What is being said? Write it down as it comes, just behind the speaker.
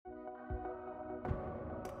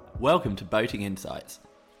Welcome to Boating Insights.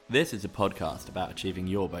 This is a podcast about achieving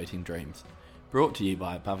your boating dreams, brought to you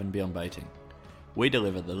by Above and Beyond Boating. We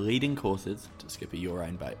deliver the leading courses to skipper your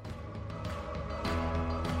own boat.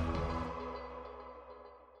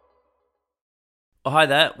 Oh, hi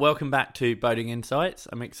there, welcome back to Boating Insights.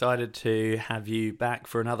 I'm excited to have you back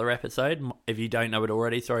for another episode. If you don't know it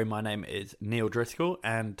already, my name is Neil Driscoll,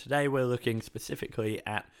 and today we're looking specifically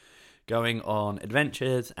at going on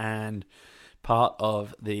adventures and part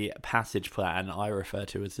of the passage plan I refer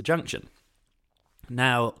to as the junction.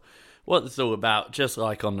 Now, what it's all about, just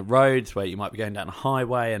like on the roads where you might be going down a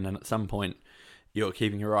highway and then at some point you're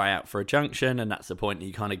keeping your eye out for a junction, and that's the point that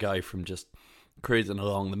you kind of go from just cruising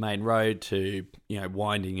along the main road to,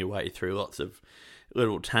 winding your way through lots of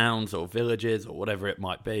little towns or villages or whatever it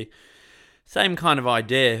might be. Same kind of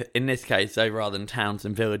idea in this case, though, rather than towns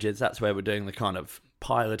and villages. That's where we're doing the kind of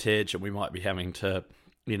pilotage, and we might be having to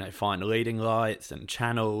find leading lights and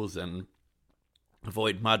channels and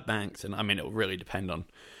avoid mud banks. And it'll really depend on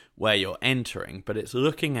where you're entering, but it's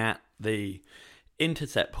looking at the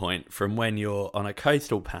intercept point from when you're on a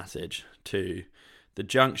coastal passage to the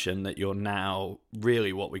junction that you're now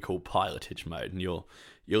really what we call pilotage mode. And you're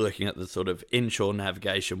looking at the sort of inshore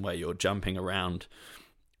navigation where you're jumping around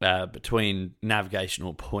between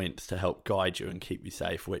navigational points to help guide you and keep you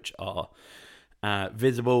safe, which are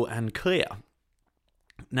visible and clear.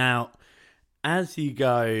 Now, as you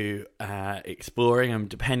go exploring, and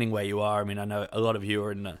depending where you are, I know a lot of you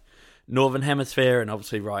are in the Northern Hemisphere, and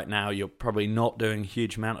obviously right now you're probably not doing a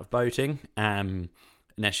huge amount of boating,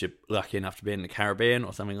 unless you're lucky enough to be in the Caribbean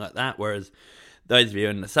or something like that, whereas those of you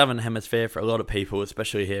in the Southern Hemisphere, for a lot of people,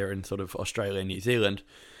 especially here in sort of Australia and New Zealand,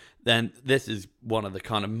 then this is one of the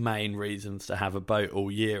kind of main reasons to have a boat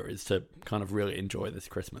all year, is to kind of really enjoy this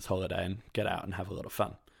Christmas holiday and get out and have a lot of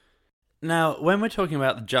fun. Now, when we're talking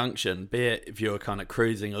about the junction, be it if you're kind of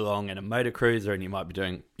cruising along in a motor cruiser and you might be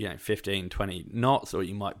doing 15, 20 knots, or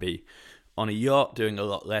you might be on a yacht doing a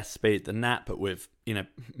lot less speed than that, but with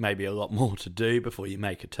maybe a lot more to do before you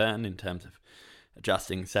make a turn in terms of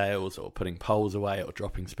adjusting sails or putting poles away or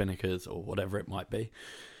dropping spinnakers or whatever it might be.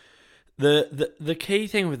 The key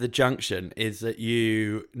thing with the junction is that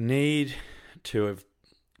you need to have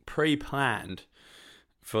pre-planned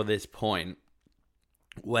for this point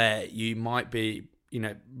where you might be,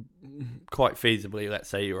 quite feasibly, let's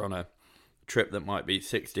say you're on a trip that might be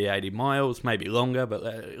 60, 80 miles, maybe longer, but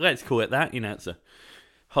let's call it that. It's a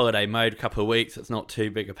holiday mode, a couple of weeks, it's not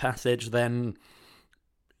too big a passage. Then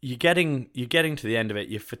you're getting to the end of it,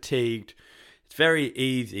 you're fatigued. It's very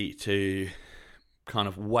easy to kind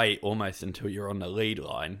of wait almost until you're on the lead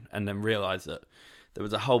line and then realise that there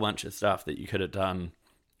was a whole bunch of stuff that you could have done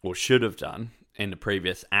or should have done in the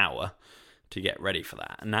previous hour to get ready for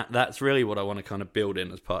that. And that's really what I want to kind of build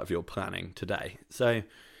in as part of your planning today. So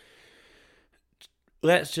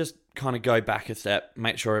let's just kind of go back a step,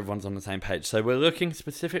 make sure everyone's on the same page. So we're looking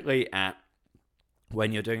specifically at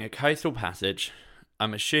when you're doing a coastal passage.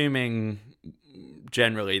 I'm assuming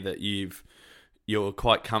generally that you're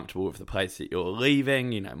quite comfortable with the place that you're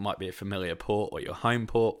leaving. It might be a familiar port or your home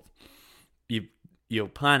port. You're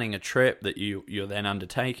planning a trip that you're then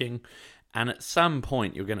undertaking. And at some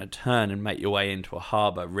point, you're going to turn and make your way into a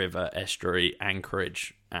harbour, river, estuary,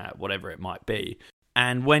 anchorage, whatever it might be.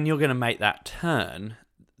 And when you're going to make that turn,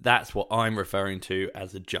 that's what I'm referring to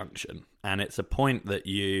as a junction. And it's a point that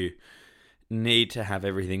you need to have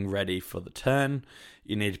everything ready for the turn.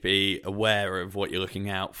 You need to be aware of what you're looking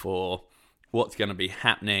out for, what's going to be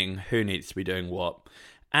happening, who needs to be doing what.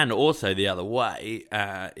 And also the other way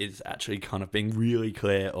is actually kind of being really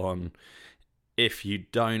clear on, if you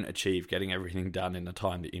don't achieve getting everything done in the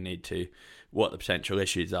time that you need to, what the potential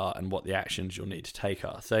issues are and what the actions you'll need to take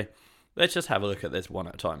are. So let's just have a look at this one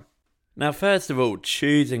at a time. Now, first of all,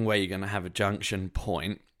 choosing where you're going to have a junction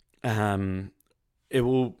point, it's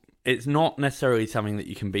not necessarily something that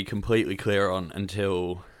you can be completely clear on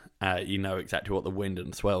until you know exactly what the wind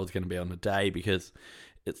and swell is going to be on the day, because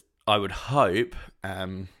I would hope,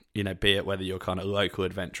 be it whether you're kind of local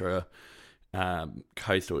adventurer,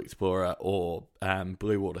 coastal explorer, or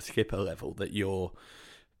blue water skipper level, that you're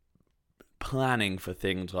planning for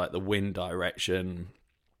things like the wind direction,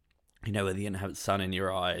 whether you're going to have sun in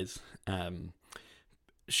your eyes,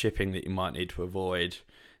 shipping that you might need to avoid,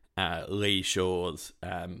 lee shores,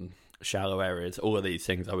 shallow areas, all of these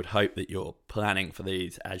things. I would hope that you're planning for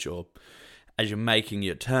these as you're making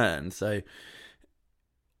your turn. So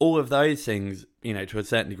all of those things, to a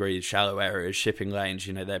certain degree, shallow areas, shipping lanes,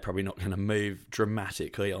 they're probably not going to move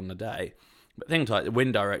dramatically on the day. But things like the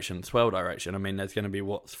wind direction, swell direction, there's going to be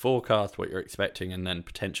what's forecast, what you're expecting, and then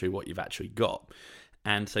potentially what you've actually got.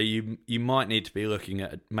 And so you might need to be looking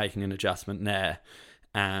at making an adjustment there.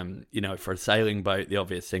 For a sailing boat, the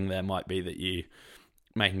obvious thing there might be that you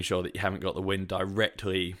making sure that you haven't got the wind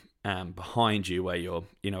directly behind you, where you're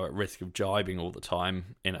at risk of jibing all the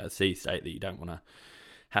time in a sea state, that you don't want to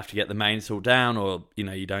have to get the mainsail down, or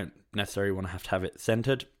you don't necessarily want to have it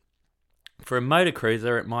centered. For a motor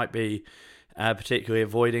cruiser, it might be particularly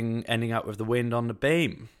avoiding ending up with the wind on the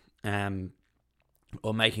beam,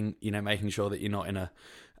 or making sure that you're not in a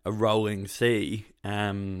rolling sea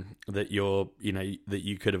that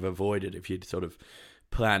you could have avoided if you'd sort of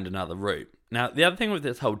planned another route. Now, the other thing with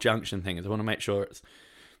this whole junction thing is I want to make sure it's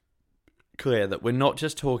clear that we're not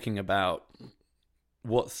just talking about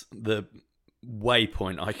what's the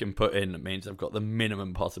waypoint I can put in that means I've got the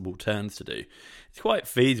minimum possible turns to do. It's quite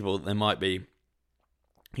feasible that there might be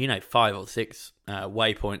 5 or 6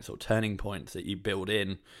 waypoints or turning points that you build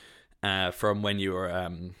in from when you were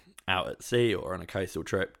out at sea or on a coastal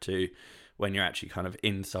trip to when you're actually kind of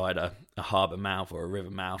inside a harbour mouth or a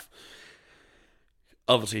river mouth.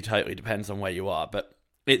 Obviously, totally depends on where you are, but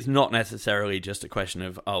it's not necessarily just a question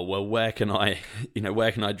of, where can I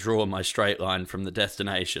draw my straight line from the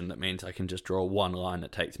destination that means I can just draw one line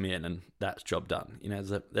that takes me in and that's job done.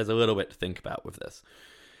 There's a little bit to think about with this.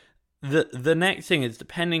 The next thing is,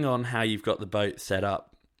 depending on how you've got the boat set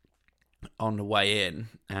up on the way in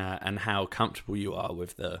and how comfortable you are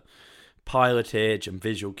with the pilotage and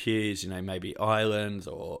visual cues, maybe islands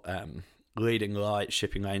or leading lights,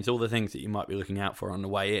 shipping lanes, all the things that you might be looking out for on the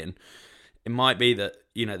way in. It might be that,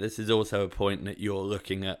 this is also a point that you're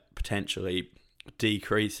looking at potentially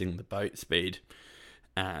decreasing the boat speed,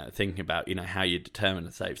 thinking about, how you determine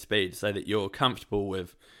a safe speed so that you're comfortable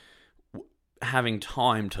with having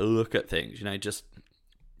time to look at things, just,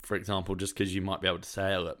 for example, just because you might be able to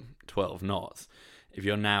sail at 12 knots, if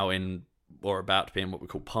you're now in or about to be in what we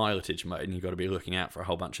call pilotage mode and you've got to be looking out for a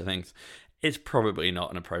whole bunch of things, it's probably not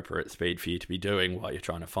an appropriate speed for you to be doing while you're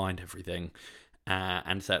trying to find everything,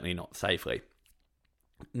 and certainly not safely.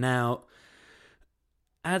 Now,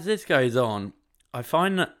 as this goes on, I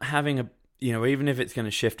find that having even if it's going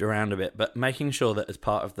to shift around a bit, but making sure that as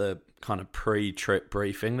part of the kind of pre-trip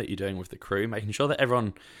briefing that you're doing with the crew, making sure that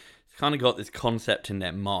everyone kind of got this concept in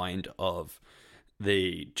their mind of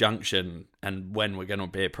the junction and when we're going to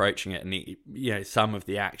be approaching it, and some of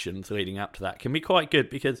the actions leading up to that can be quite good,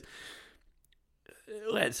 because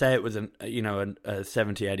let's say it was a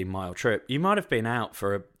 70-80 mile trip, you might have been out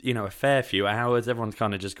for a fair few hours. Everyone's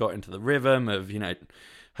kind of just got into the rhythm of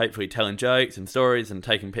hopefully telling jokes and stories and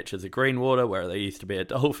taking pictures of green water where there used to be a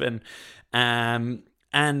dolphin, and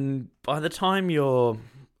by the time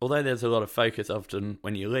although there's a lot of focus often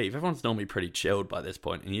when you leave, everyone's normally pretty chilled by this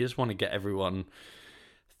point, and you just want to get everyone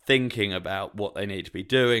thinking about what they need to be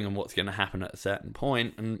doing and what's going to happen at a certain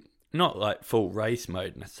point, and not like full race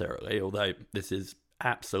mode necessarily, although this is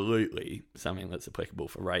absolutely something that's applicable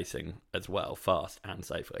for racing as well, fast and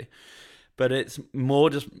safely. But it's more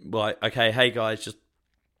just like, okay, hey guys, just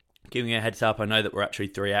giving you a heads up. I know that we're actually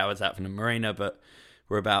 3 hours out from the marina, but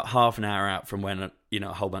we're about half an hour out from when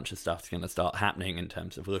a whole bunch of stuff's going to start happening in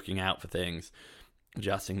terms of looking out for things,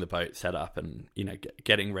 adjusting the boat setup, and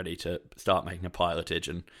getting ready to start making a pilotage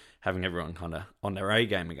and having everyone kind of on their A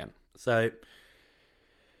game again. So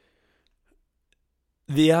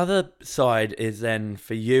the other side is then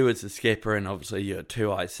for you as the skipper, and obviously your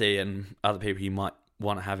 2IC and other people you might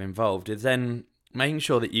want to have involved, is then making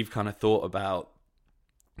sure that you've kind of thought about,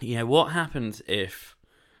 what happens if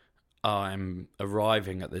I'm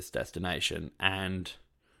arriving at this destination and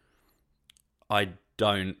I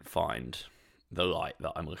don't find the light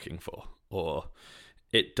that I'm looking for, or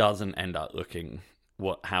it doesn't end up looking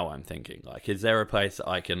how I'm thinking. Like, is there a place that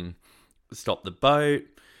I can stop the boat?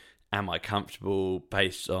 Am I comfortable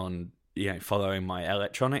based on, following my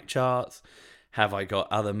electronic charts? Have I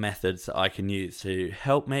got other methods that I can use to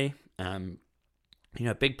help me?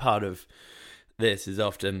 A big part of this is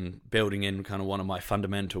often building in kind of one of my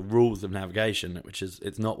fundamental rules of navigation, which is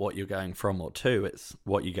it's not what you're going from or to, it's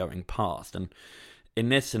what you're going past. And in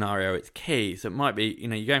this scenario, it's key. So it might be,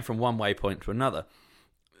 you're going from one waypoint to another.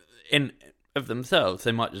 In of themselves,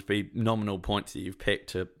 they might just be nominal points that you've picked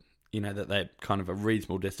to, that they're kind of a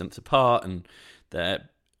reasonable distance apart and they're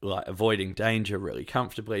like avoiding danger really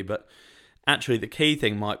comfortably. But actually the key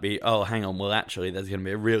thing might be, hang on, well actually there's going to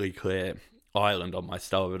be a really clear island on my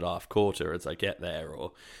starboard aft quarter as I get there,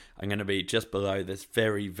 or I'm going to be just below this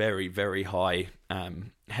very, very, very high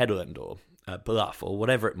headland or bluff or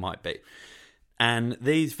whatever it might be. And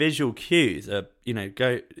these visual cues are,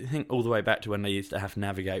 think all the way back to when they used to have to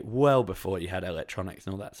navigate well before you had electronics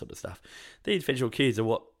and all that sort of stuff. These visual cues are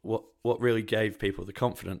what really gave people the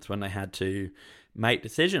confidence when they had to make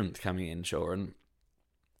decisions coming inshore. And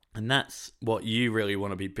that's what you really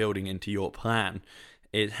want to be building into your plan,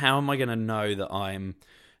 is how am I going to know that I'm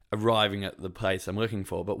arriving at the place I'm looking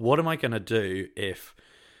for? But what am I going to do if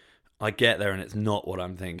I get there and it's not what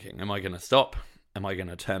I'm thinking? Am I going to stop? Am I going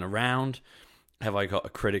to turn around? Have I got a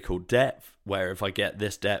critical depth where if I get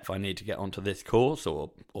this depth, I need to get onto this course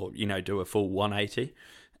or do a full 180?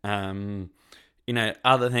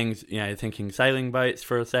 Other things, thinking sailing boats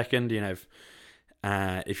for a second,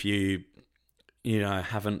 if you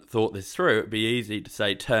haven't thought this through, it'd be easy to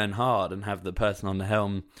say turn hard and have the person on the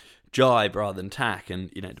helm jibe rather than tack, and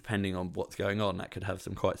depending on what's going on, that could have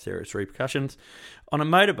some quite serious repercussions. On a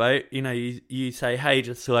motorboat, you say, hey,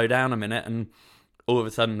 just slow down a minute, and all of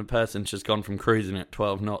a sudden the person's just gone from cruising at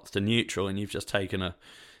 12 knots to neutral, and you've just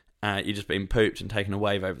you've just been pooped and taken a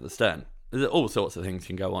wave over the stern. There's all sorts of things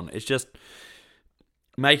can go on. It's just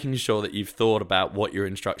making sure that you've thought about what your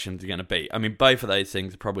instructions are going to be. I mean, both of those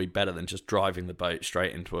things are probably better than just driving the boat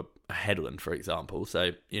straight into a headland, for example.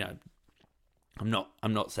 So, I'm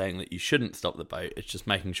not saying that you shouldn't stop the boat. It's just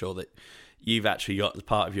making sure that you've actually got, as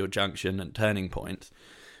part of your junction and turning points,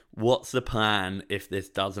 what's the plan if this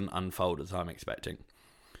doesn't unfold as I'm expecting?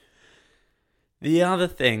 The other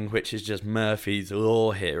thing, which is just Murphy's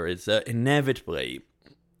Law here, is that inevitably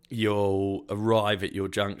you'll arrive at your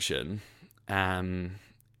junction.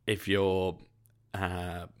 If you're,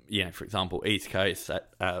 for example, East Coast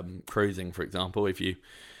cruising, for example, if you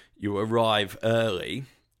arrive early,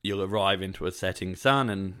 you'll arrive into a setting sun,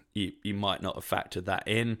 and you might not have factored that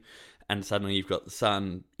in, and suddenly you've got the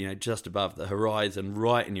sun, just above the horizon,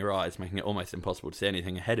 right in your eyes, making it almost impossible to see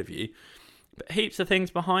anything ahead of you, but heaps of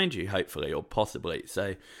things behind you, hopefully, or possibly.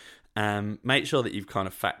 So make sure that you've kind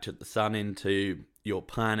of factored the sun into your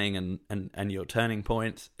planning and your turning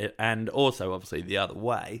points, and also obviously the other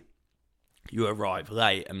way, you arrive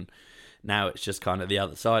late and now it's just kind of the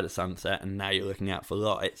other side of sunset, and now you're looking out for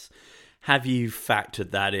lights. Have you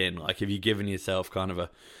factored that in? Like, have you given yourself kind of a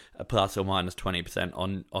plus or minus 20%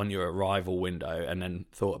 on your arrival window, and then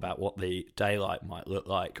thought about what the daylight might look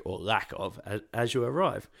like, or lack of, as you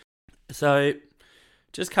arrive? So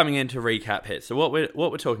just coming in to recap here. So what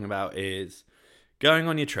we're talking about is going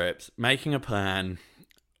on your trips, making a plan,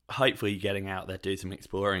 hopefully getting out there, do some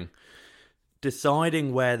exploring,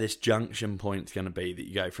 deciding where this junction point's going to be, that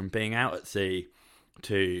you go from being out at sea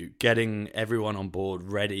to getting everyone on board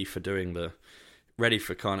ready for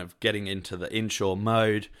kind of getting into the inshore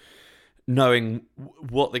mode, knowing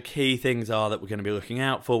what the key things are that we're going to be looking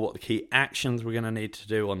out for, what the key actions we're going to need to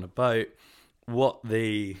do on the boat, what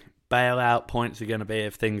the bailout points are going to be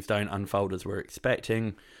if things don't unfold as we're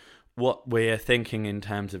expecting, what we're thinking in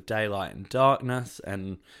terms of daylight and darkness,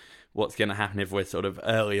 and what's going to happen if we're sort of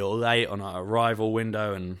early or late on our arrival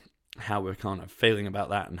window, and how we're kind of feeling about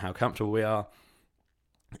that and how comfortable we are.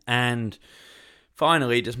 And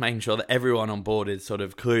finally, just making sure that everyone on board is sort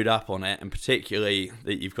of clued up on it, and particularly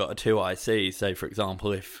that you've got a 2IC. So, for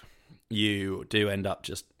example, if you do end up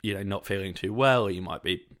just, not feeling too well, or you might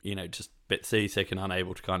be, just a bit seasick and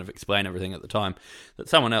unable to kind of explain everything at the time, that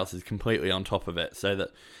someone else is completely on top of it, so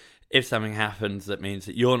that if something happens that means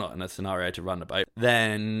that you're not in a scenario to run the boat,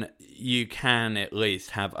 then you can at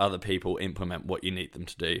least have other people implement what you need them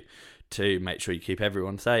to do to make sure you keep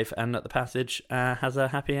everyone safe and that the passage has a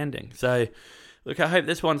happy ending. So, look, I hope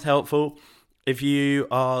this one's helpful. If you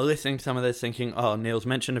are listening to some of this thinking, oh, Neil's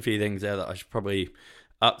mentioned a few things there that I should probably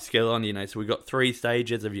upskill on, so we've got 3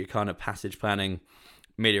 stages of your kind of passage planning,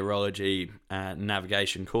 meteorology, and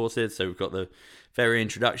navigation courses. So we've got the ferry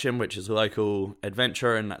introduction, which is local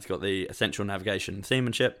adventure, and that's got the essential navigation and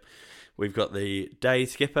seamanship. We've got the day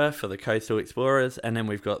skipper for the coastal explorers, and then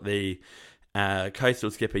we've got the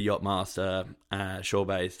coastal skipper yacht master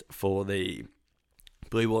shore-based for the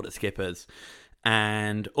blue water skippers.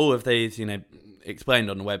 And all of these,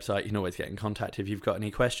 explained on the website. You can always get in contact if you've got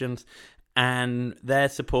any questions. And they're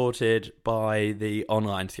supported by the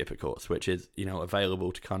online skipper course, which is,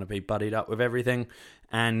 available to kind of be buddied up with everything.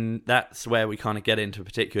 And that's where we kind of get into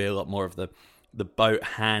particularly a lot more of the boat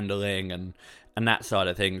handling and that side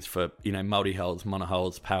of things for, multi-hulls,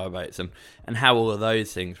 monohulls, powerboats, and how all of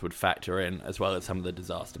those things would factor in, as well as some of the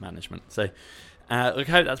disaster management. So, look,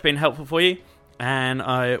 I hope that's been helpful for you. And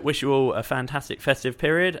I wish you all a fantastic festive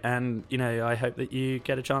period. And, I hope that you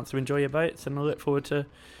get a chance to enjoy your boats. And I look forward to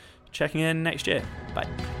checking in next year. Bye.